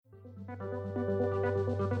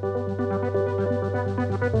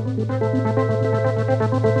Hello,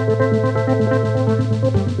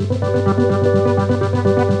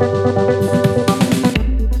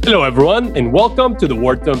 everyone, and welcome to the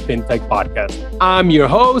Wharton FinTech Podcast. I'm your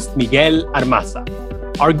host, Miguel Armaza.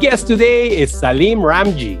 Our guest today is Salim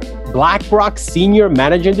Ramji, BlackRock's Senior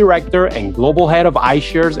Managing Director and Global Head of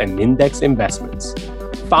iShares and Index Investments.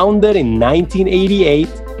 Founded in 1988,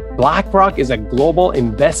 BlackRock is a global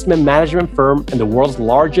investment management firm and the world's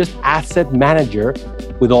largest asset manager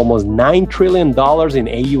with almost $9 trillion in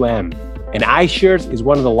AUM. And iShares is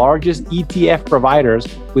one of the largest ETF providers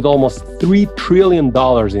with almost $3 trillion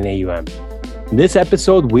in AUM. In this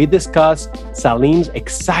episode, we discuss Salim's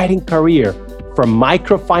exciting career from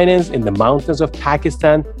microfinance in the mountains of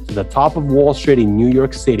Pakistan to the top of Wall Street in New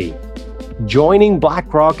York City, joining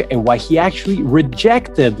BlackRock and why he actually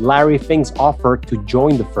rejected Larry Fink's offer to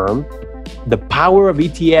join the firm, the power of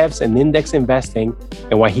ETFs and index investing,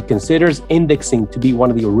 and why he considers indexing to be one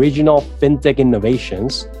of the original fintech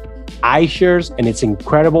innovations, iShares and its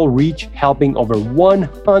incredible reach helping over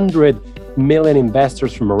 100 million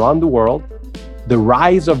investors from around the world, the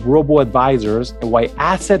rise of robo-advisors, and why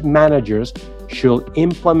asset managers should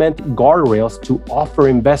implement guardrails to offer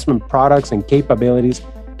investment products and capabilities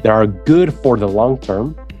that are good for the long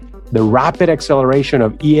term, the rapid acceleration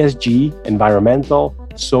of ESG, environmental,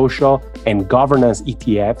 social, and governance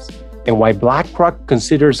ETFs, and why BlackRock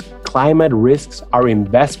considers climate risks are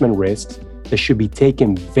investment risks that should be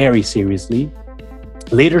taken very seriously,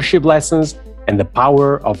 leadership lessons, and the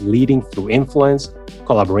power of leading through influence,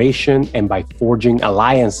 collaboration, and by forging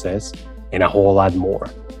alliances, and a whole lot more.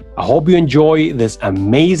 I hope you enjoy this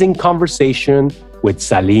amazing conversation with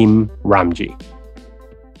Salim Ramji.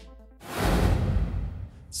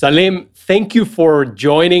 Salim, thank you for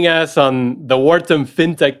joining us on the Wharton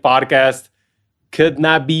FinTech Podcast. Could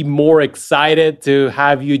not be more excited to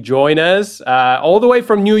have you join us all the way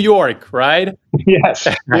from New York, right? Yes.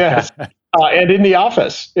 And in the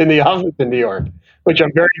office in New York, which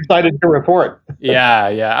I'm very excited to report.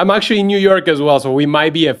 Yeah. I'm actually in New York as well, so we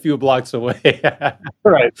might be a few blocks away.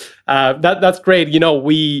 Right. That's great. You know,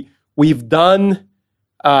 we've done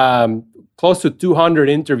close to 200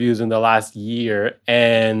 interviews in the last year,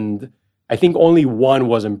 and I think only one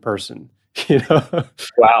was in person.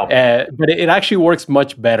 Wow. But it actually works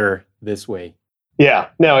much better this way. Yeah.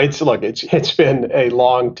 No, it's been a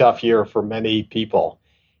long, tough year for many people,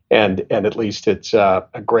 and at least it's a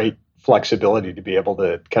great flexibility to be able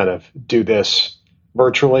to kind of do this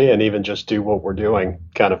virtually and even just do what we're doing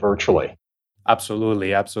kind of virtually.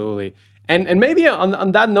 Absolutely. And maybe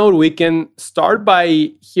on that note, we can start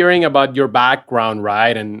by hearing about your background,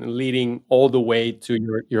 right? And leading all the way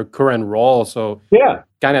to your current role. So yeah,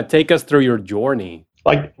 kind of take us through your journey.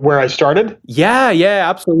 Like where I started? Yeah,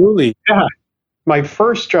 absolutely. Yeah. My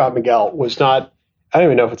first job, Miguel, was not, I don't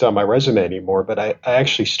even know if it's on my resume anymore, but I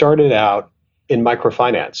actually started out in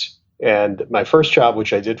microfinance. And my first job,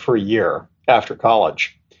 which I did for a year after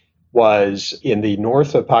college, was in the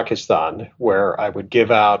north of Pakistan, where I would give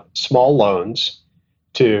out small loans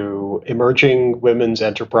to emerging women's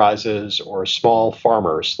enterprises or small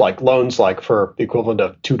farmers, like loans like for the equivalent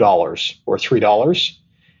of $2 or $3.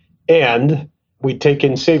 And we'd take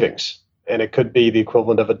in savings, and it could be the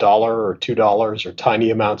equivalent of $1 or $2 or tiny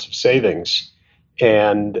amounts of savings.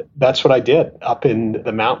 And that's what I did up in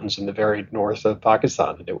the mountains in the very north of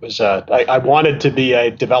Pakistan. And it was, I wanted to be a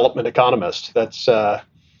development economist. That's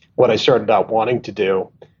what I started out wanting to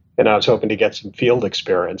do. And I was hoping to get some field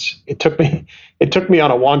experience. It took me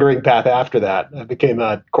on a wandering path after that. I became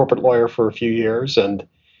a corporate lawyer for a few years and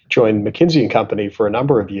joined McKinsey & Company for a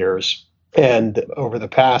number of years. And over the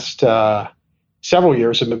past several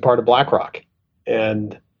years, I've been part of BlackRock.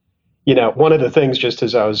 And, one of the things, just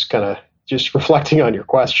as I was kind of just reflecting on your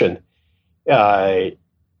question,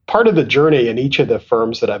 part of the journey in each of the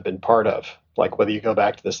firms that I've been part of, like whether you go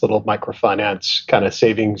back to this little microfinance kind of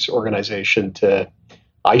savings organization to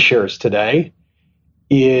iShares today,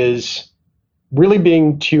 is really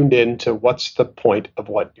being tuned in to what's the point of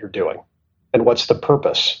what you're doing and what's the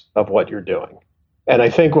purpose of what you're doing. And I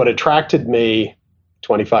think what attracted me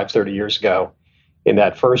 25, 30 years ago in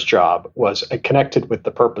that first job was I connected with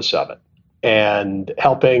the purpose of it. And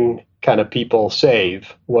helping kind of people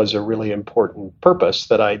save was a really important purpose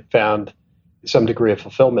that I found some degree of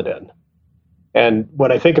fulfillment in. And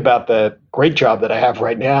when I think about the great job that I have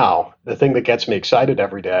right now, the thing that gets me excited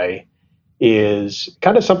every day is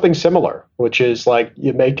kind of something similar, which is like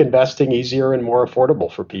you make investing easier and more affordable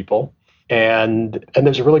for people. And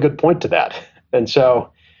there's a really good point to that. And so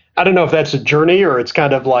I don't know if that's a journey or it's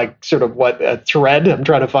kind of like sort of what a thread. I'm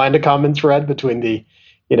trying to find a common thread between the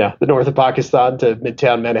the north of Pakistan to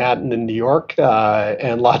Midtown Manhattan in New York,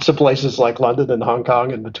 and lots of places like London and Hong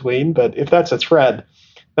Kong in between. But if that's a thread,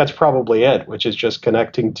 that's probably it, which is just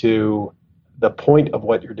connecting to the point of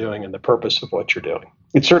what you're doing and the purpose of what you're doing.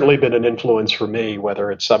 It's certainly been an influence for me,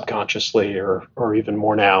 whether it's subconsciously or even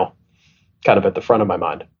more now, kind of at the front of my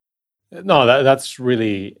mind. No, that's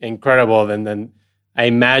really incredible. And then I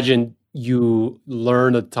imagine you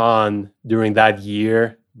learned a ton during that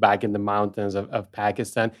year back in the mountains of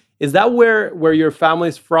Pakistan. Is that where your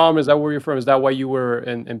family's from? Is that where you're from? Is that why you were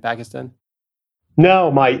in Pakistan?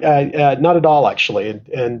 No, not at all, actually.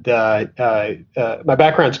 And my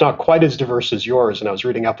background's not quite as diverse as yours, and I was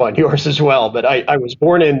reading up on yours as well. But I was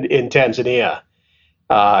born in Tanzania,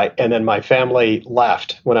 and then my family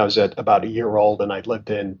left when I was at about a year old, and I lived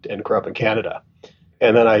and grew up in Canada.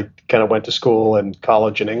 And then I kind of went to school and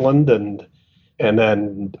college in England, and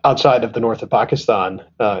then outside of the north of Pakistan,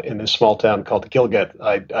 in this small town called Gilgit,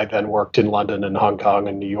 I then worked in London and Hong Kong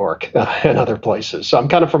and New York and other places. So I'm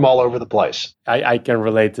kind of from all over the place. I can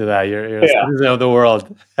relate to that. You're a citizen of the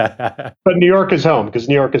world. But New York is home because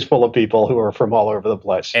New York is full of people who are from all over the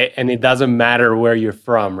place. And it doesn't matter where you're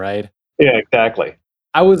from, right? Yeah, exactly.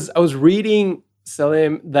 I was reading,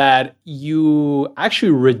 Salim, that you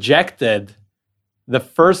actually rejected the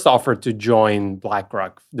first offer to join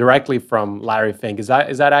BlackRock directly from Larry Fink. Is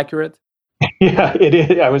that accurate? Yeah, it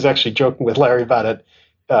is. I was actually joking with Larry about it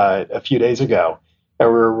a few days ago, and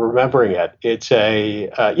we were remembering it. It's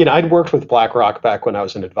I'd worked with BlackRock back when I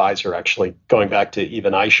was an advisor, actually going back to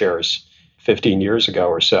even iShares 15 years ago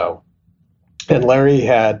or so. And Larry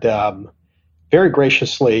had very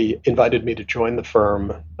graciously invited me to join the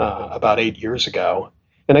firm about 8 years ago.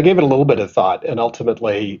 And I gave it a little bit of thought and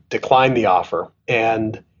ultimately declined the offer.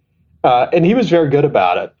 And he was very good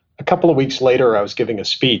about it. A couple of weeks later, I was giving a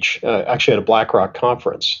speech, actually at a BlackRock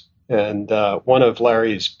conference. And one of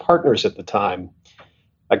Larry's partners at the time,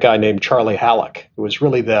 a guy named Charlie Halleck, who was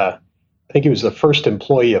really I think he was the first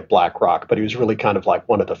employee of BlackRock, but he was really kind of like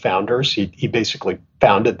one of the founders. He basically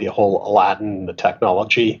founded the whole Aladdin, the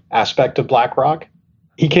technology aspect of BlackRock.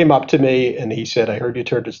 He came up to me and he said, "I heard you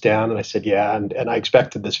turned us down." And I said, "Yeah." And I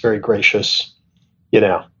expected this very gracious,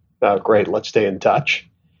 great, let's stay in touch.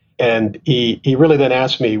 And he really then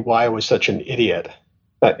asked me why I was such an idiot.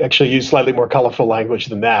 I actually used slightly more colorful language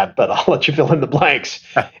than that, but I'll let you fill in the blanks.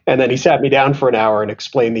 And then he sat me down for an hour and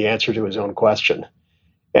explained the answer to his own question.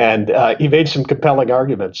 And he made some compelling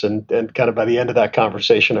arguments. And kind of by the end of that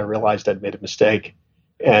conversation, I realized I'd made a mistake.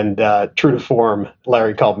 And true to form,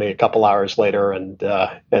 Larry called me a couple hours later, and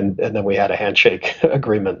then we had a handshake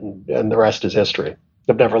agreement, and the rest is history.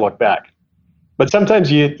 I've never looked back. But sometimes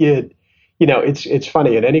it's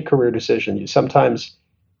funny in any career decision. Sometimes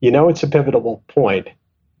it's a pivotal point.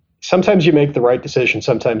 Sometimes you make the right decision.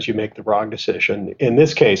 Sometimes you make the wrong decision. In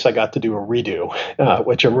this case, I got to do a redo,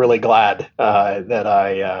 which I'm really glad that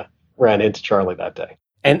I ran into Charlie that day.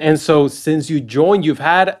 And so since you joined, you've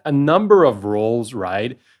had a number of roles,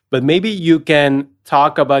 right? But maybe you can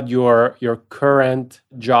talk about your current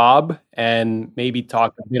job and maybe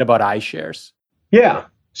talk a bit about iShares. Yeah.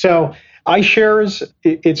 So iShares,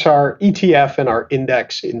 it's our ETF and our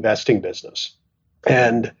index investing business.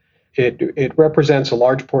 And it represents a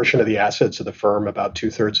large portion of the assets of the firm, about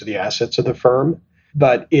 2/3 of the assets of the firm.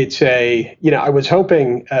 But it's I was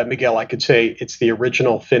hoping, Miguel, I could say it's the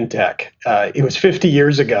original fintech. It was 50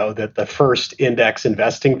 years ago that the first index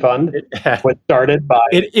investing fund was started by.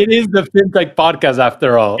 It is the fintech podcast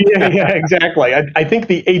after all. yeah, exactly. I think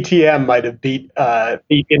the ATM might have beat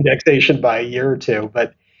indexation by a year or two.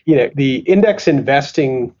 But the index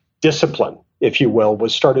investing discipline, if you will,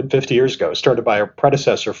 was started 50 years ago. Started by a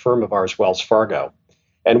predecessor firm of ours, Wells Fargo.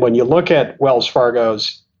 And when you look at Wells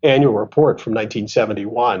Fargo's annual report from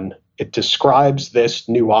 1971, it describes this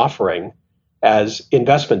new offering as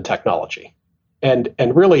investment technology. And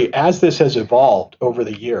really, as this has evolved over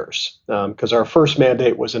the years, because our first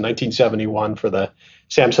mandate was in 1971 for the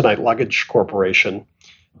Samsonite Luggage Corporation,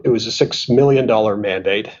 it was a $6 million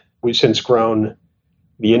mandate. We've since grown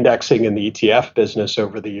the indexing and the ETF business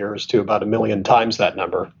over the years to about 1 million times that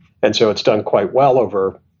number. And so it's done quite well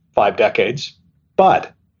over 5 decades.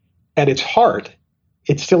 But at its heart,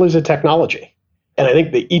 it still is a technology. And I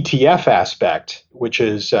think the ETF aspect, which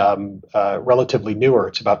is relatively newer,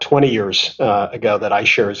 it's about 20 years ago that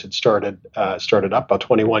iShares had started up, about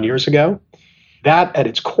 21 years ago. That at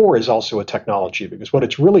its core is also a technology, because what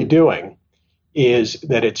it's really doing is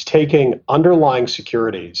that it's taking underlying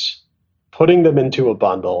securities, putting them into a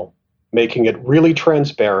bundle, making it really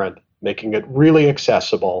transparent, making it really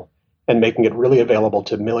accessible, and making it really available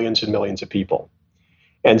to millions and millions of people.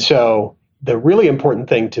 And so the really important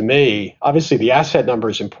thing to me, obviously the asset number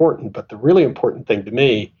is important, but the really important thing to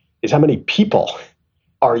me is how many people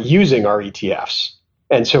are using our ETFs.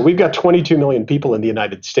 And so we've got 22 million people in the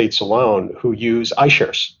United States alone who use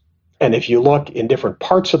iShares. And if you look in different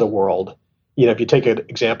parts of the world, if you take an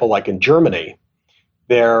example like in Germany,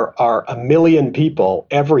 there are 1 million people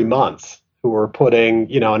every month who are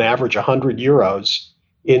putting, on average 100 euros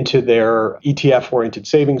into their ETF-oriented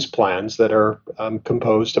savings plans that are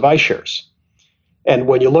composed of iShares. And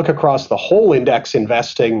when you look across the whole index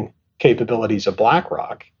investing capabilities of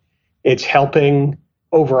BlackRock, it's helping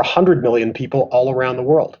over 100 million people all around the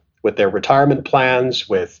world with their retirement plans,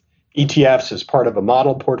 with ETFs as part of a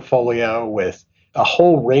model portfolio, with a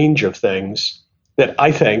whole range of things that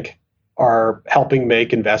I think are helping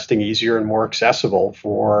make investing easier and more accessible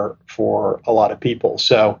for a lot of people.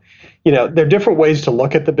 So, there are different ways to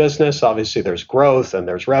look at the business. Obviously, there's growth and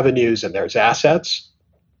there's revenues and there's assets.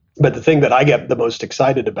 But the thing that I get the most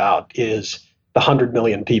excited about is the 100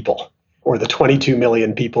 million people or the 22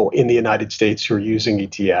 million people in the United States who are using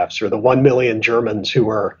ETFs or the 1 million Germans who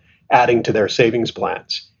are adding to their savings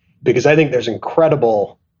plans. Because I think there's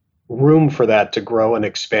incredible room for that to grow and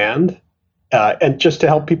expand and just to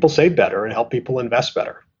help people save better and help people invest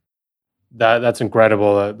better. That's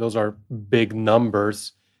incredible. Those are big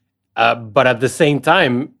numbers. But at the same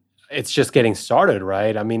time, it's just getting started,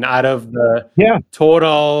 right? I mean, out of the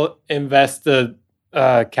total invested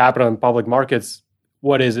capital in public markets,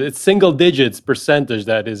 what is it? It's single digits percentage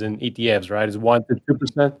that is in ETFs, right? Is 1 to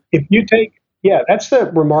 2%? If you take, that's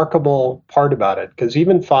the remarkable part about it, because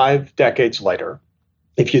even 5 decades later,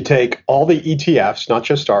 if you take all the ETFs, not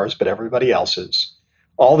just ours, but everybody else's,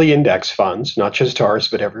 all the index funds, not just ours,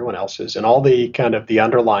 but everyone else's, and all the kind of the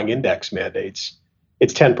underlying index mandates,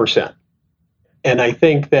 it's 10%. And I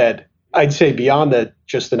think that I'd say beyond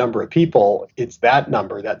just the number of people, it's that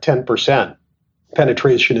number, that 10%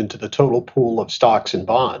 penetration into the total pool of stocks and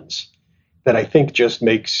bonds that I think just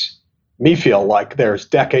makes me feel like there's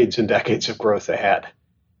decades and decades of growth ahead.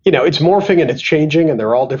 It's morphing and it's changing, and there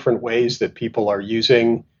are all different ways that people are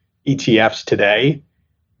using ETFs today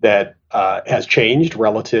that has changed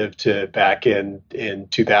relative to back in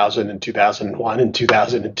 2000 and 2001 and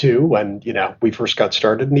 2002 when, we first got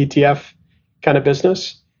started in ETF kind of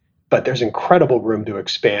business. But there's incredible room to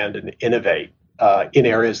expand and innovate in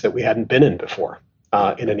areas that we hadn't been in before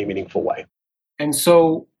in any meaningful way. And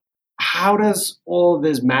so how does all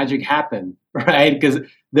this magic happen, right? Because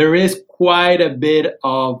there is quite a bit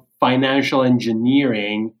of financial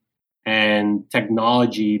engineering and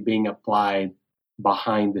technology being applied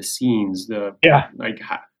behind the scenes.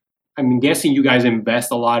 I'm guessing you guys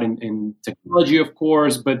invest a lot in technology, of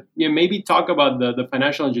course, but maybe talk about the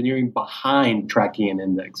financial engineering behind tracking an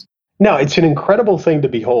index. No, it's an incredible thing to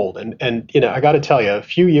behold. And I got to tell you, a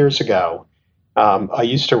few years ago, I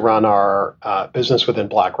used to run our business within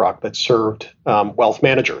BlackRock that served wealth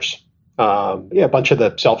managers. A bunch of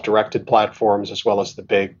the self-directed platforms as well as the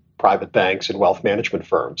big private banks and wealth management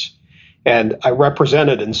firms. And I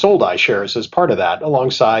represented and sold iShares as part of that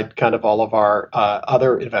alongside kind of all of our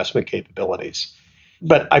other investment capabilities.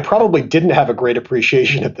 But I probably didn't have a great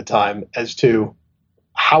appreciation at the time as to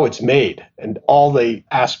how it's made and all the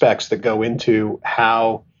aspects that go into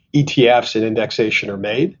how ETFs and indexation are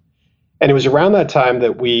made. And it was around that time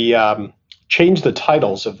that we changed the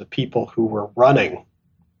titles of the people who were running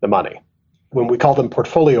the money, when we call them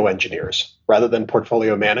portfolio engineers rather than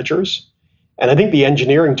portfolio managers. And I think the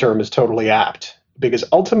engineering term is totally apt because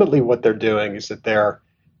ultimately what they're doing is that they're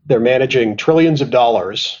managing trillions of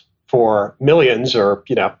dollars for millions or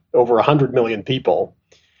over 100 million people.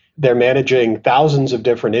 They're managing thousands of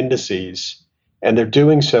different indices, and they're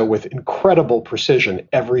doing so with incredible precision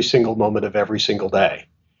every single moment of every single day.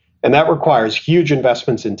 And that requires huge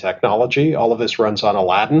investments in technology. All of this runs on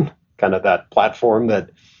Aladdin, kind of that platform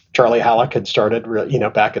that Charlie Halleck had started,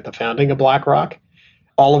 back at the founding of BlackRock.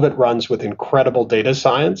 All of it runs with incredible data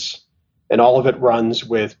science, and all of it runs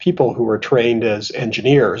with people who are trained as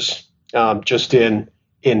engineers, just in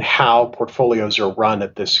how portfolios are run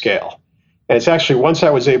at this scale. And it's actually once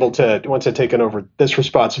I'd taken over this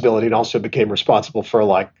responsibility and also became responsible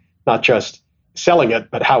for not just selling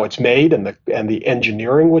it, but how it's made and the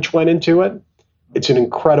engineering which went into it. It's an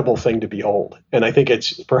incredible thing to behold. And I think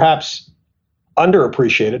it's perhaps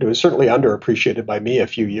underappreciated. It was certainly underappreciated by me a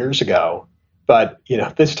few years ago. But,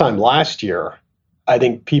 this time last year, I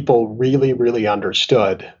think people really, really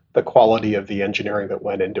understood the quality of the engineering that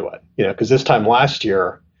went into it. Because this time last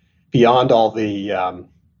year, beyond all the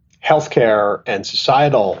healthcare and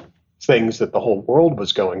societal things that the whole world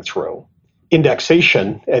was going through,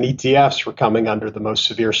 indexation and ETFs were coming under the most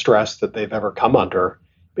severe stress that they've ever come under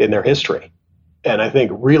in their history. And I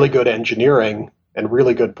think really good engineering and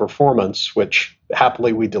really good performance, which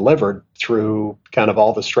happily we delivered through kind of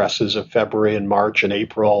all the stresses of February and March and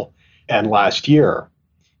April and last year,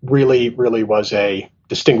 really was a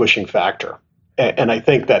distinguishing factor. And I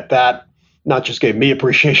think that not just gave me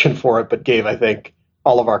appreciation for it, but gave, I think,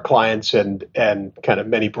 all of our clients and kind of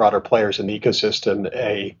many broader players in the ecosystem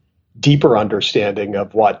a deeper understanding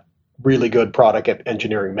of what really good product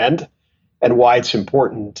engineering meant and why it's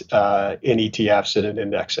important in ETFs and in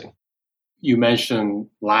indexing. You mentioned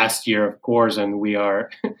last year, of course, and we are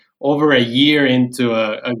over a year into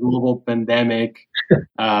a global pandemic.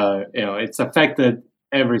 It's affected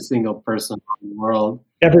every single person in the world.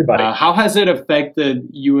 Everybody. How has it affected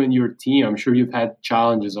you and your team? I'm sure you've had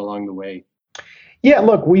challenges along the way. Yeah,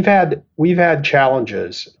 look, we've had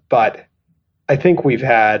challenges, but I think we've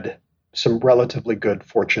had some relatively good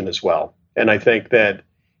fortune as well. And I think that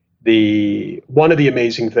one of the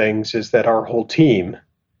amazing things is that our whole team,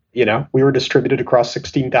 we were distributed across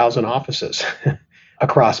 16,000 offices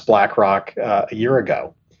across BlackRock a year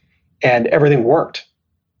ago, and everything worked,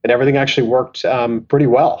 and everything actually worked pretty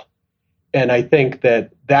well. And I think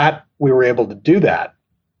that we were able to do that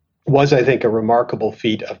was, I think, a remarkable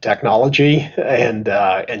feat of technology and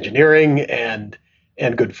engineering and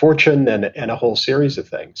good fortune and a whole series of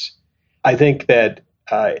things. I think that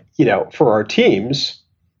for our teams,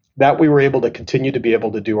 that we were able to continue to be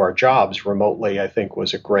able to do our jobs remotely, I think,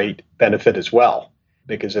 was a great benefit as well,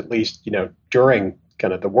 because at least during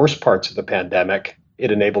kind of the worst parts of the pandemic,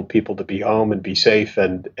 it enabled people to be home and be safe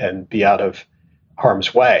and be out of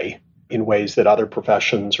harm's way in ways that other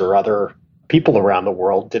professions or other people around the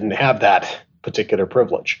world didn't have that particular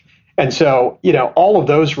privilege. And so, all of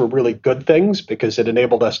those were really good things because it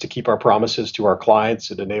enabled us to keep our promises to our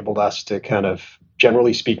clients. It enabled us to kind of,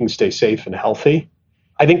 generally speaking, stay safe and healthy.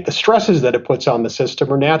 I think the stresses that it puts on the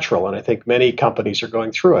system are natural, and I think many companies are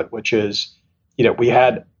going through it, which is, we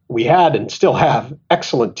had and still have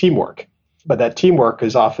excellent teamwork, but that teamwork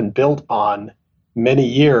is often built on many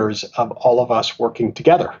years of all of us working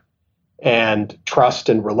together and trust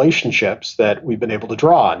and relationships that we've been able to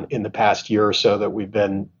draw on in the past year or so that we've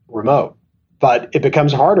been remote. But it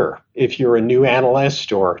becomes harder if you're a new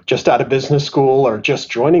analyst or just out of business school or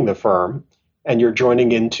just joining the firm and you're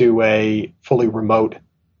joining into a fully remote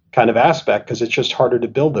kind of aspect, because it's just harder to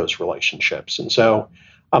build those relationships. And so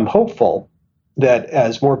I'm hopeful that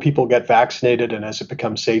as more people get vaccinated and as it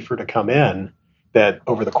becomes safer to come in, that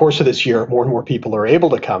over the course of this year, more and more people are able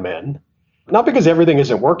to come in, not because everything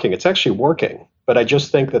isn't working, it's actually working. But I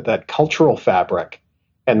just think that cultural fabric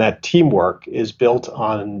and that teamwork is built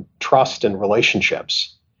on trust and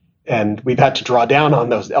relationships. And we've had to draw down on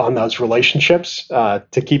those relationships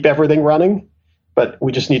to keep everything running. But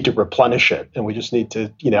we just need to replenish it, and we just need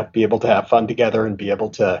to, be able to have fun together and be able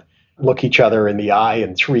to look each other in the eye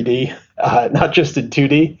in 3D, not just in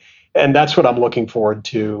 2D. And that's what I'm looking forward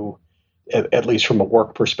to, at least from a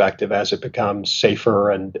work perspective, as it becomes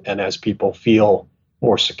safer and as people feel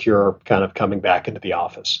more secure, kind of coming back into the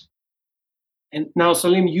office. And now,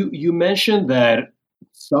 Salim, you mentioned that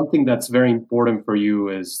something that's very important for you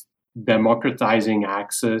is democratizing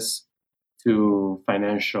access to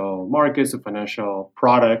financial markets, to financial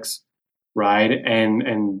products, right?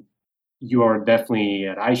 And you are definitely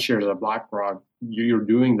at iShares at BlackRock, you're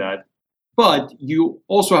doing that. But you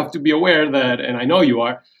also have to be aware that, and I know you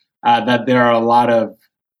are, that there are a lot of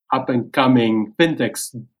up and coming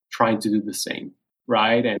fintechs trying to do the same,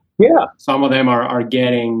 right? And some of them are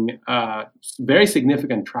getting very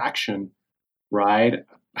significant traction, right?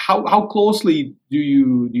 How closely do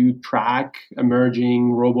you track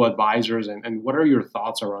emerging robo-advisors, and what are your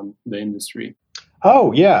thoughts around the industry?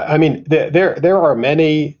 Oh, yeah. I mean, there are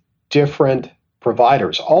many different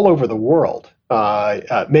providers all over the world,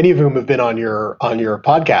 many of whom have been on your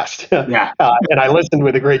podcast. Yeah. And I listened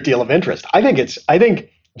with a great deal of interest. I think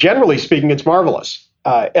generally speaking, it's marvelous.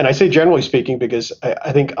 And I say generally speaking because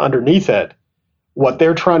I think underneath it, what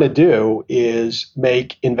they're trying to do is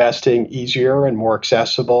make investing easier and more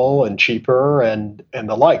accessible and cheaper and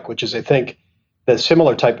the like, which is, I think, the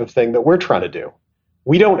similar type of thing that we're trying to do.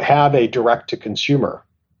 We don't have a direct-to-consumer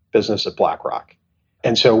business at BlackRock.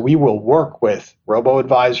 And so we will work with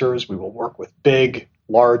robo-advisors. We will work with big,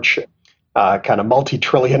 large, kind of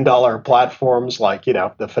multi-trillion-dollar platforms like,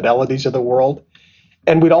 the Fidelities of the world.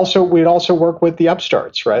 And we'd also work with the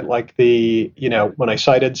upstarts, right? Like when I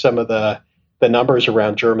cited some of the numbers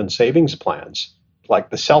around German savings plans,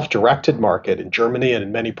 like the self-directed market in Germany and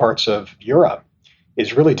in many parts of Europe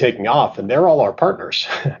is really taking off. And they're all our partners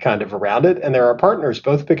kind of around it. And they're our partners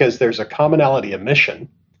both because there's a commonality of mission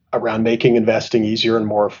around making investing easier and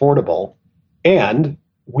more affordable, and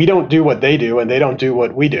we don't do what they do and they don't do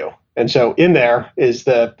what we do. And so in there is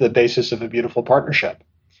the basis of a beautiful partnership.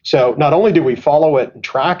 So not only do we follow it and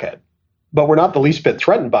track it, but we're not the least bit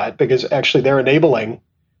threatened by it because actually they're enabling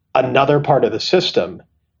another part of the system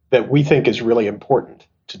that we think is really important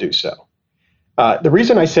to do so. The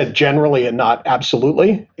reason I said generally and not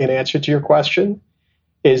absolutely in answer to your question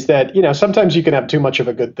is that, sometimes you can have too much of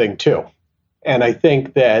a good thing too. And I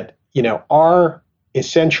think that, our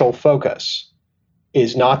essential focus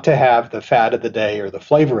is not to have the fad of the day or the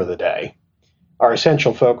flavor of the day. Our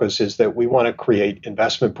essential focus is that we want to create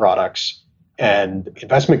investment products and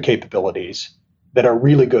investment capabilities that are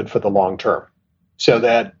really good for the long term. So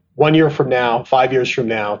that 1 year from now, 5 years from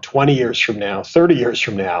now, 20 years from now, 30 years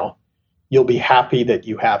from now, you'll be happy that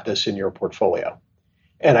you have this in your portfolio.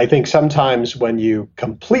 And I think sometimes when you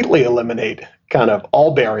completely eliminate kind of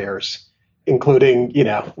all barriers, including,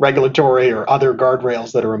 regulatory or other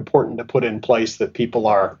guardrails that are important to put in place that people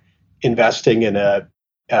are investing in a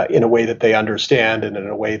way that they understand and in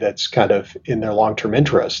a way that's kind of in their long-term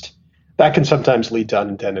interest, that can sometimes lead to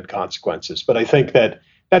unintended consequences. But I think that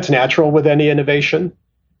that's natural with any innovation.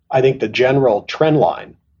 I think the general trend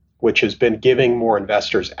line, which has been giving more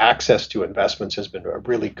investors access to investments, has been a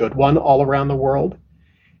really good one all around the world.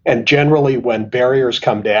 And generally, when barriers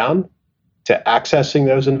come down to accessing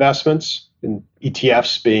those investments, and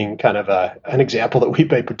ETFs being kind of an example that we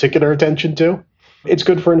pay particular attention to, it's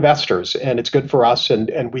good for investors and it's good for us.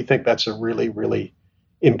 And we think that's a really, really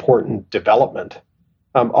important development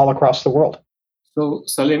all across the world. So,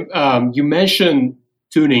 Salim, you mentioned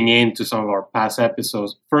tuning in to some of our past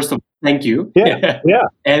episodes. First of all, thank you. Yeah.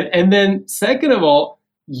 And then second of all,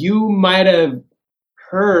 you might have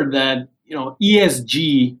heard that,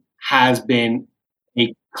 ESG has been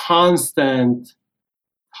a constant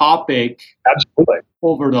topic Absolutely.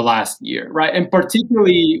 over the last year, right? And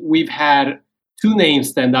particularly, we've had two names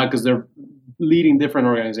stand out because they're leading different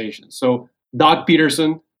organizations. So Doug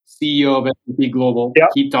Peterson, CEO of S&P Global,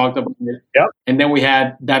 he talked about it. And then we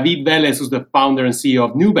had David Velez, who's the founder and CEO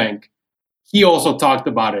of Nubank. He also talked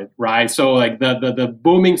about it, right? So like the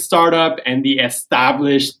booming startup and the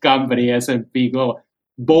established company, S&P Global,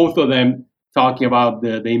 both of them talking about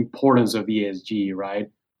the importance of ESG, right?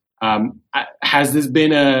 Has this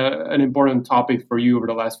been an important topic for you over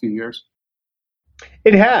the last few years?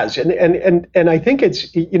 It has, and I think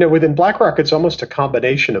it's, within BlackRock, it's almost a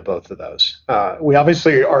combination of both of those. We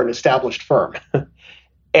obviously are an established firm,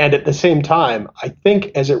 and at the same time, I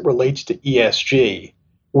think as it relates to ESG,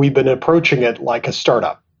 we've been approaching it like a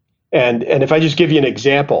startup. And if I just give you an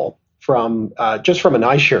example from just from an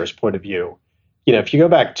iShares point of view, if you go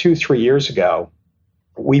back 2-3 years ago,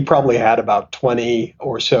 we probably had about 20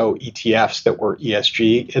 or so ETFs that were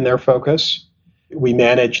ESG in their focus. We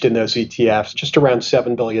managed in those ETFs just around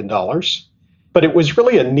 $7 billion. But it was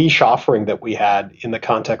really a niche offering that we had in the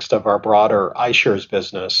context of our broader iShares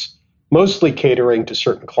business, mostly catering to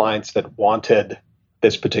certain clients that wanted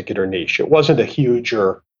this particular niche. It wasn't a huge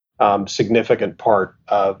or significant part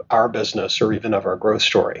of our business or even of our growth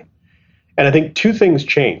story. And I think two things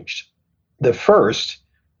changed. The first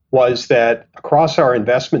was that across our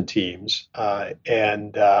investment teams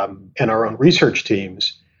and our own research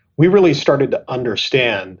teams, we really started to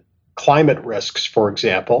understand climate risks, for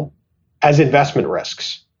example, as investment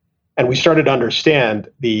risks. And we started to understand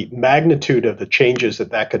the magnitude of the changes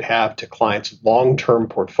that could have to clients' long-term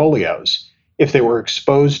portfolios if they were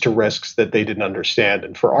exposed to risks that they didn't understand.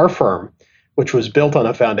 And for our firm, which was built on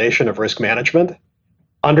a foundation of risk management,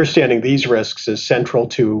 understanding these risks as central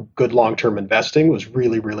to good long-term investing was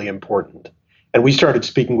really, really important. And we started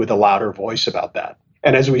speaking with a louder voice about that.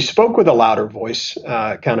 And as we spoke with a louder voice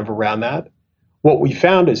kind of around that, what we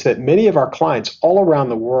found is that many of our clients all around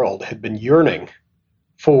the world had been yearning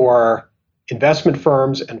for investment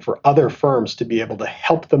firms and for other firms to be able to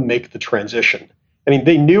help them make the transition. I mean,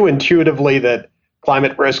 they knew intuitively that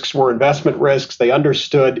climate risks were investment risks. They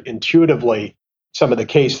understood intuitively some of the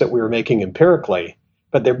case that we were making empirically.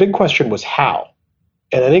 But their big question was how.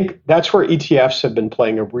 And I think that's where ETFs have been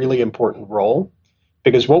playing a really important role,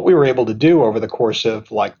 because what we were able to do over the course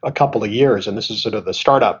of like a couple of years, and this is sort of the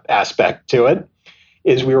startup aspect to it,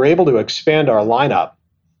 is we were able to expand our lineup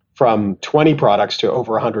from 20 products to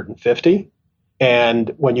over 150.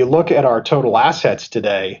 And when you look at our total assets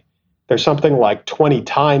today, there's something like 20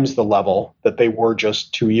 times the level that they were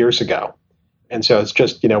just 2 years ago. And so it's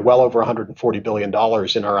just, well over $140 billion in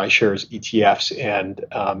our iShares ETFs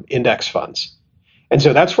and index funds. And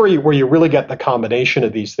so that's where you really get the combination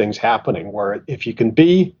of these things happening, where if you can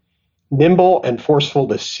be nimble and forceful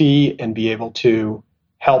to see and be able to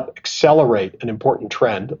help accelerate an important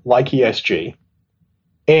trend like ESG,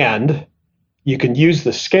 and you can use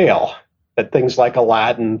the scale that things like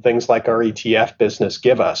Aladdin, things like our ETF business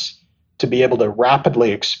give us to be able to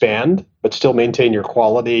rapidly expand, but still maintain your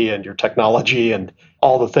quality and your technology and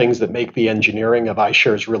all the things that make the engineering of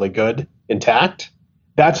iShares really good intact.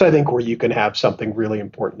 That's, I think, where you can have something really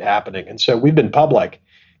important happening. And so we've been public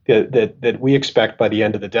that we expect by the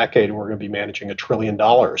end of the decade, we're going to be managing $1 trillion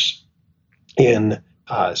in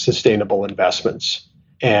sustainable investments.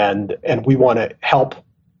 And we want to help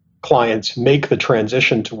clients make the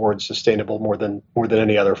transition towards sustainable more than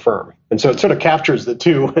any other firm. And so it sort of captures the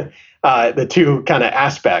two kind of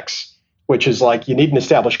aspects, which is like you need an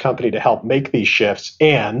established company to help make these shifts,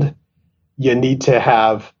 and you need to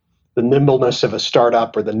have the nimbleness of a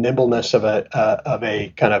startup or the nimbleness of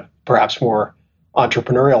a kind of perhaps more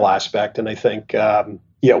entrepreneurial aspect. And I think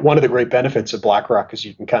one of the great benefits of BlackRock is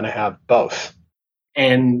you can kind of have both.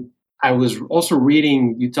 And I was also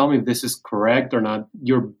reading, you tell me if this is correct or not,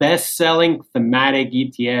 your best-selling thematic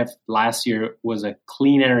ETF last year was a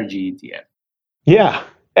clean energy ETF. Yeah.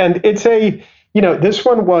 And it's this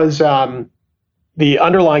one was, the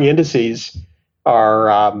underlying indices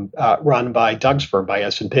are run by Doug's firm, by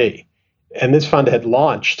S&P. And this fund had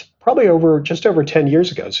launched probably just over 10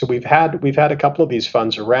 years ago. So we've had a couple of these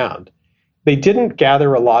funds around. They didn't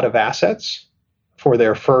gather a lot of assets for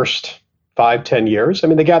their first 5-10 years. I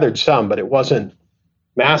mean, they gathered some, but it wasn't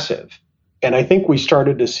massive. And I think we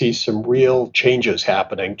started to see some real changes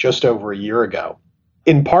happening just over a year ago,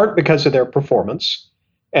 in part because of their performance.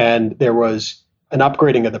 And there was an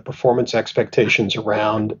upgrading of the performance expectations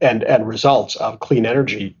around and results of clean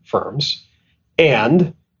energy firms.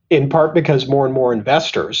 And in part because more and more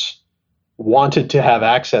investors wanted to have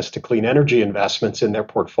access to clean energy investments in their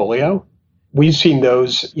portfolio. We've seen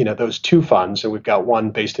those two funds, and we've got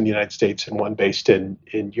one based in the United States and one based in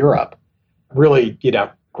Europe, really,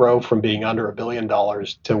 grow from being under $1 billion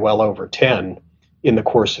to well over 10 in the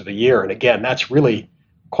course of a year. And again, that's really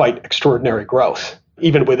quite extraordinary growth.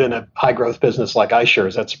 Even within a high growth business like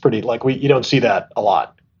iShares, that's pretty, you don't see that a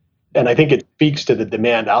lot. And I think it speaks to the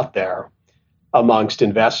demand out there amongst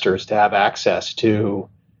investors to have access to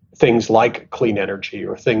things like clean energy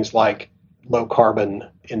or things like low carbon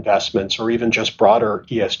investments, or even just broader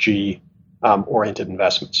ESG oriented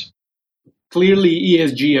investments. Clearly,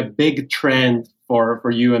 ESG, a big trend for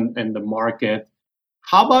you and the market.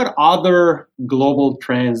 How about other global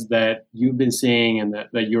trends that you've been seeing and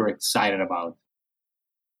that you're excited about?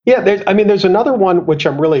 Yeah, there's another one which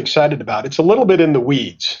I'm really excited about. It's a little bit in the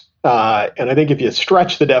weeds. And I think if you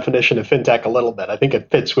stretch the definition of fintech a little bit, I think it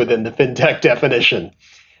fits within the fintech definition.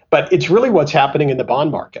 But it's really what's happening in the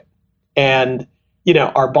bond market. And,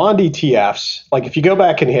 our bond ETFs, like if you go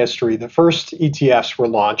back in history, the first ETFs were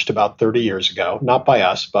launched about 30 years ago, not by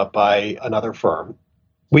us, but by another firm.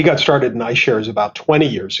 We got started in iShares about 20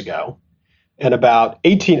 years ago, and about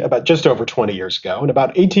just over 20 years ago. And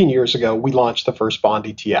about 18 years ago, we launched the first bond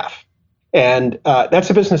ETF. And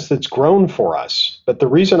that's a business that's grown for us. But the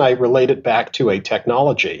reason I relate it back to a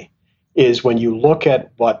technology is when you look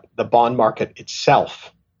at what the bond market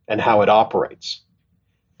itself and how it operates.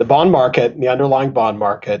 The bond market, the underlying bond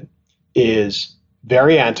market, is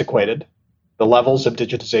very antiquated. The levels of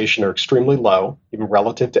digitization are extremely low, even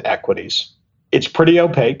relative to equities. It's pretty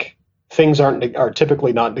opaque. Things are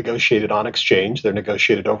typically not negotiated on exchange. They're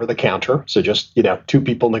negotiated over the counter. So just, two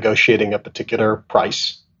people negotiating a particular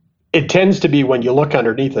price. It tends to be, when you look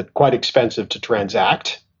underneath it, quite expensive to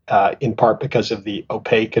transact, in part because of the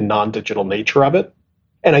opaque and non-digital nature of it.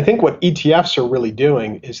 And I think what ETFs are really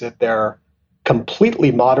doing is that they're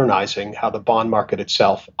completely modernizing how the bond market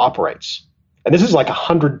itself operates. And this is like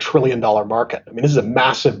 $100 trillion market. I mean, this is a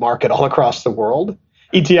massive market all across the world.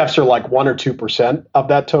 ETFs are like 1 or 2% of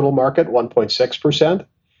that total market, 1.6%.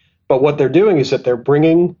 But what they're doing is that they're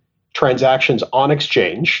bringing transactions on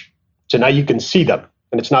exchange. So now you can see them.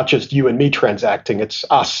 And it's not just you and me transacting, it's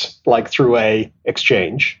us, like through a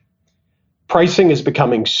exchange. Pricing is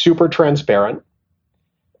becoming super transparent.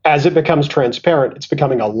 As it becomes transparent, it's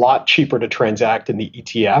becoming a lot cheaper to transact in the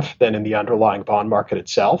ETF than in the underlying bond market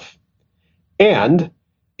itself. And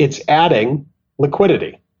it's adding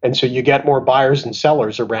liquidity. And so you get more buyers and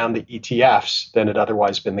sellers around the ETFs than had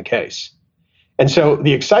otherwise been the case. And so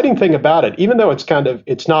the exciting thing about it, even though it's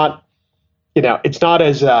not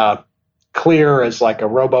as clear as like a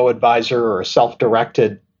robo-advisor or a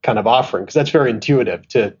self-directed kind of offering, because that's very intuitive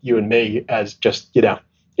to you and me as just,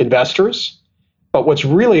 investors. But what's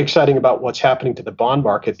really exciting about what's happening to the bond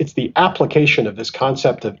market, it's the application of this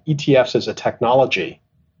concept of ETFs as a technology,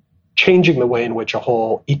 changing the way in which a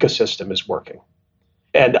whole ecosystem is working.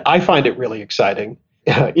 And I find it really exciting.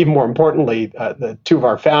 Even more importantly, the two of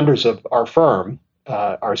our founders of our firm,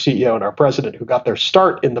 our CEO and our president, who got their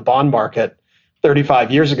start in the bond market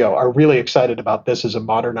 35 years ago, are really excited about this as a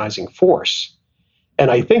modernizing force. And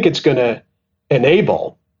I think it's going to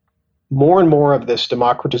enable more and more of this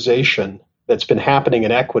democratization that's been happening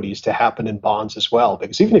in equities to happen in bonds as well.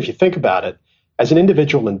 Because even if you think about it, as an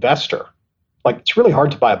individual investor, like it's really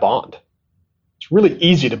hard to buy a bond. It's really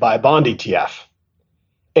easy to buy a bond ETF.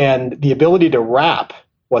 And the ability to wrap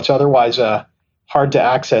what's otherwise a hard to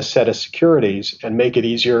access set of securities and make it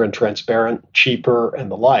easier and transparent, cheaper, and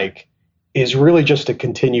the like is really just a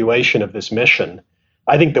continuation of this mission.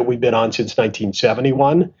 I think that we've been on since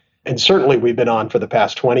 1971. And certainly we've been on for the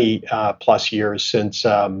past 20 plus years since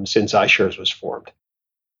iShares was formed.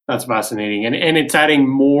 That's fascinating. And it's adding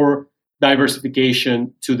more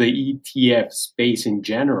diversification to the ETF space in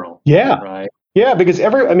general. Yeah. Right. Yeah, because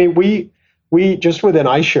we just within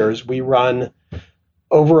iShares, we run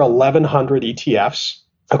over 1,100 ETFs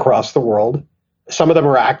across the world. Some of them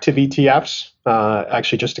are active ETFs.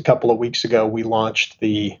 Actually, just a couple of weeks ago, we launched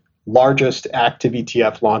the largest active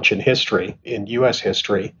ETF launch in history, in US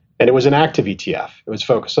history. And it was an active ETF. It was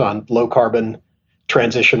focused on low carbon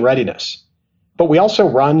transition readiness. But we also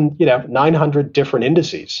run, 900 different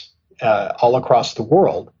indices all across the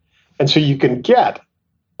world. And so you can get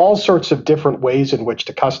all sorts of different ways in which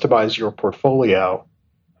to customize your portfolio,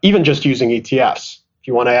 even just using ETFs. If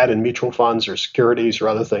you want to add in mutual funds or securities or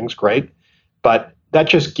other things, great. But that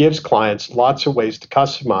just gives clients lots of ways to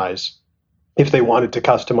customize if they wanted to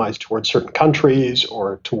customize towards certain countries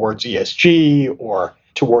or towards ESG or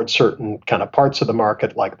towards certain kind of parts of the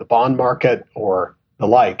market like the bond market or the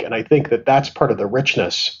like. And I think that that's part of the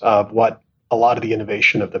richness of what a lot of the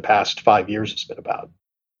innovation of the past 5 years has been about.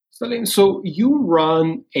 Salim, so you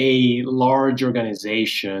run a large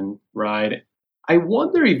organization, right? I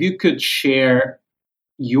wonder if you could share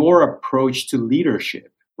your approach to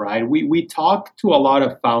leadership, right? We talk to a lot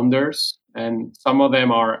of founders, and some of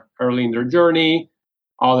them are early in their journey.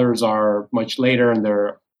 Others are much later and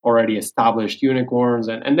they're already established unicorns.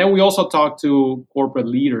 And then we also talk to corporate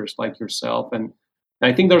leaders like yourself. And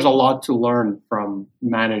I think there's a lot to learn from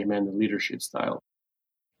management and leadership style.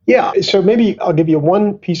 Yeah, so maybe I'll give you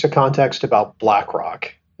one piece of context about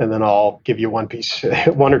BlackRock, and then I'll give you one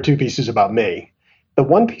or two pieces about me. The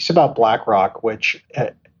one piece about BlackRock, which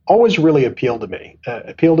always really appealed to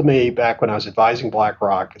me back when I was advising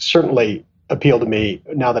BlackRock, certainly appealed to me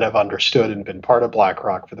now that I've understood and been part of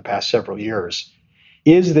BlackRock for the past several years,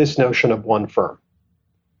 is this notion of one firm.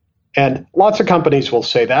 And lots of companies will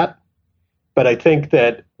say that, but I think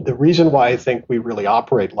that the reason why I think we really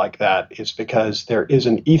operate like that is because there is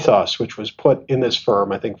an ethos which was put in this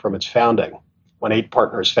firm, I think from its founding, when 8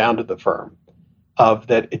 partners founded the firm, of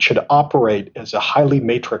that it should operate as a highly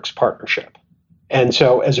matrix partnership. And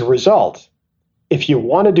so as a result, if you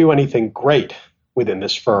want to do anything great within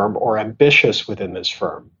this firm or ambitious within this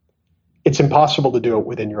firm, it's impossible to do it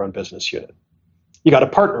within your own business unit. You got to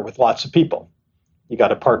partner with lots of people. You got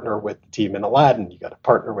to partner with the team in Aladdin. You got to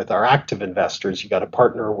partner with our active investors. You got to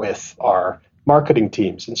partner with our marketing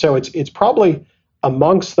teams. And so it's probably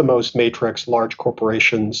amongst the most matrix large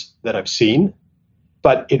corporations that I've seen.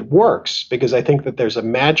 But it works because I think that there's a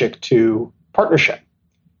magic to partnership.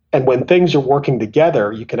 And when things are working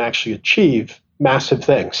together, you can actually achieve massive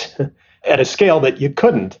things at a scale that you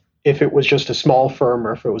couldn't if it was just a small firm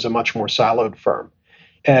or if it was a much more siloed firm.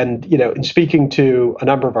 And, in speaking to a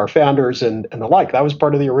number of our founders and the like, that was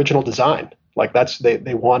part of the original design. Like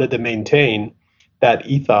they wanted to maintain that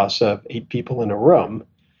ethos of 8 people in a room,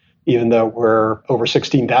 even though we're over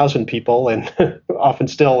 16,000 people and often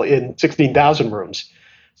still in 16,000 rooms.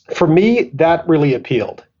 For me, that really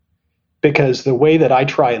appealed because the way that I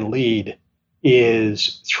try and lead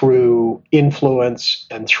is through influence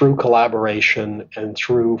and through collaboration and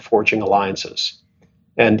through forging alliances.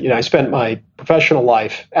 And I spent my professional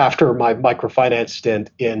life after my microfinance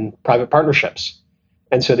stint in private partnerships.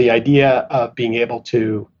 And so the idea of being able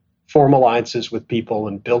to form alliances with people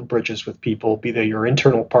and build bridges with people, be they your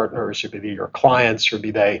internal partners or be they your clients or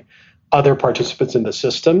be they other participants in the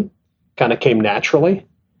system, kind of came naturally.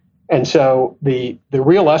 And so the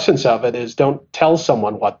real essence of it is don't tell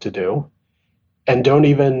someone what to do and don't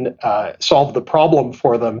even solve the problem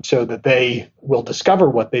for them so that they will discover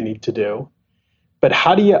what they need to do. But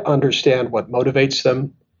how do you understand what motivates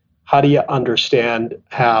them? How do you understand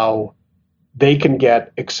how they can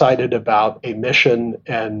get excited about a mission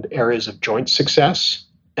and areas of joint success?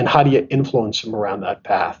 And how do you influence them around that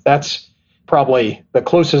path? That's probably the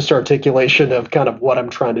closest articulation of kind of what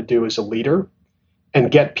I'm trying to do as a leader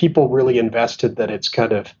and get people really invested that it's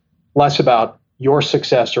kind of less about your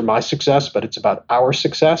success or my success, but it's about our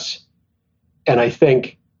success. And I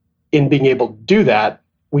think in being able to do that,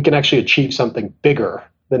 we can actually achieve something bigger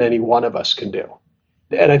than any one of us can do.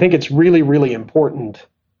 And I think it's really, really important,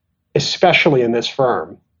 especially in this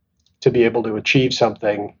firm, to be able to achieve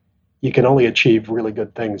something. You can only achieve really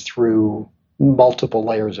good things through multiple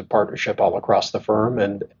layers of partnership all across the firm,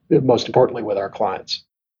 and most importantly with our clients.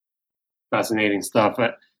 Fascinating stuff.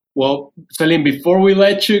 Well, Salim, before we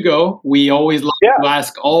let you go, we always like to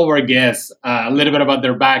ask all of our guests a little bit about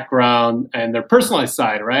their background and their personalized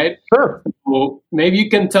side, right? Sure. Well, maybe you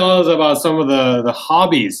can tell us about some of the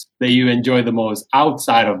hobbies that you enjoy the most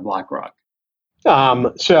outside of BlackRock.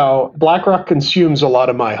 So BlackRock consumes a lot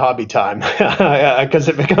of my hobby time because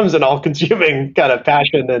it becomes an all-consuming kind of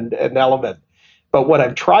passion and element. But what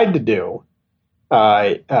I've tried to do,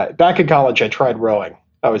 back in college, I tried rowing.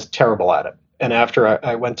 I was terrible at it. And after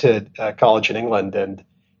I went to college in England, and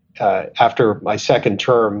after my second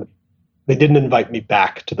term, they didn't invite me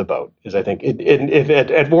back to the boat. Because I think if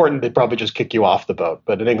at Wharton, they'd probably just kick you off the boat.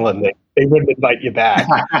 But in England, they wouldn't invite you back.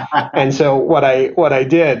 And so what I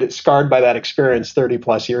did, scarred by that experience 30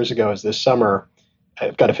 plus years ago, is this summer,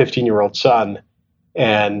 I've got a 15-year-old son,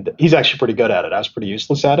 and he's actually pretty good at it. I was pretty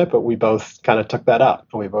useless at it, but we both kind of took that up,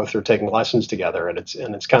 and we both are taking lessons together. And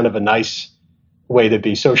it's kind of a nice way to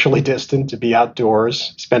be socially distant, to be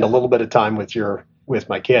outdoors, spend a little bit of time with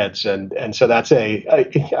my kids, and so that's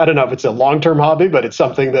I don't know if it's a long-term hobby, but it's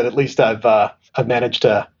something that at least I've managed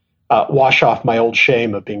to wash off my old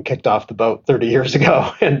shame of being kicked off the boat 30 years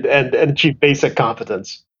ago and achieve basic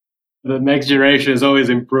competence. The next generation is always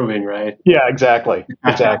improving, right? Yeah, exactly.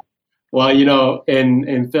 Well,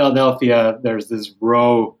 in Philadelphia, there's this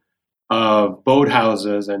row of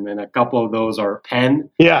boathouses, and a couple of those are Penn.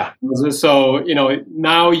 Yeah. So,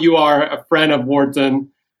 now you are a friend of Wharton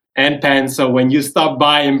and Penn. So when you stop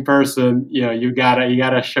by in person, you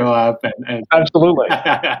gotta show up and absolutely.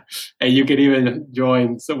 And you can even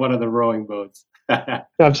join one of the rowing boats.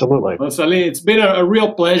 Absolutely. Well, Salim, it's been a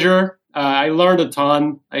real pleasure. I learned a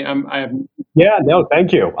ton.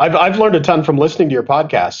 Thank you. I've learned a ton from listening to your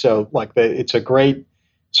podcast. So it's a great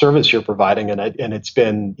service you're providing, and it's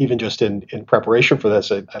been, even just in preparation for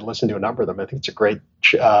this, I listened to a number of them. I think it's a great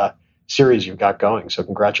series you've got going. So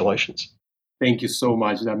congratulations. Thank you so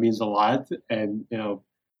much. That means a lot. And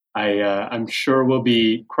I'm sure we'll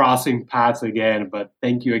be crossing paths again. But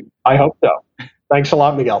thank you. I hope so. Thanks a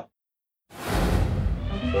lot, Miguel.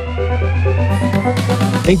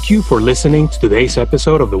 Thank you for listening to today's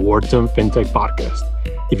episode of the Wharton FinTech Podcast.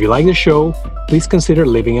 If you like the show, please consider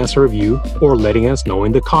leaving us a review or letting us know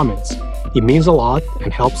in the comments. It means a lot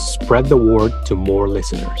and helps spread the word to more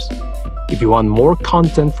listeners. If you want more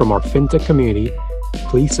content from our FinTech community,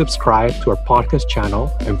 please subscribe to our podcast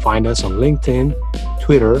channel and find us on LinkedIn,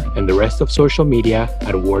 Twitter, and the rest of social media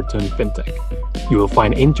at Wharton FinTech. You will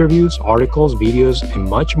find interviews, articles, videos, and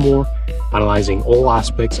much more analyzing all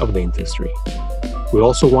aspects of the industry. We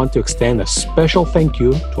also want to extend a special thank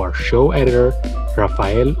you to our show editor,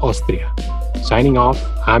 Rafael Ostria. Signing off,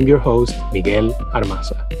 I'm your host, Miguel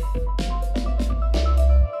Armaza.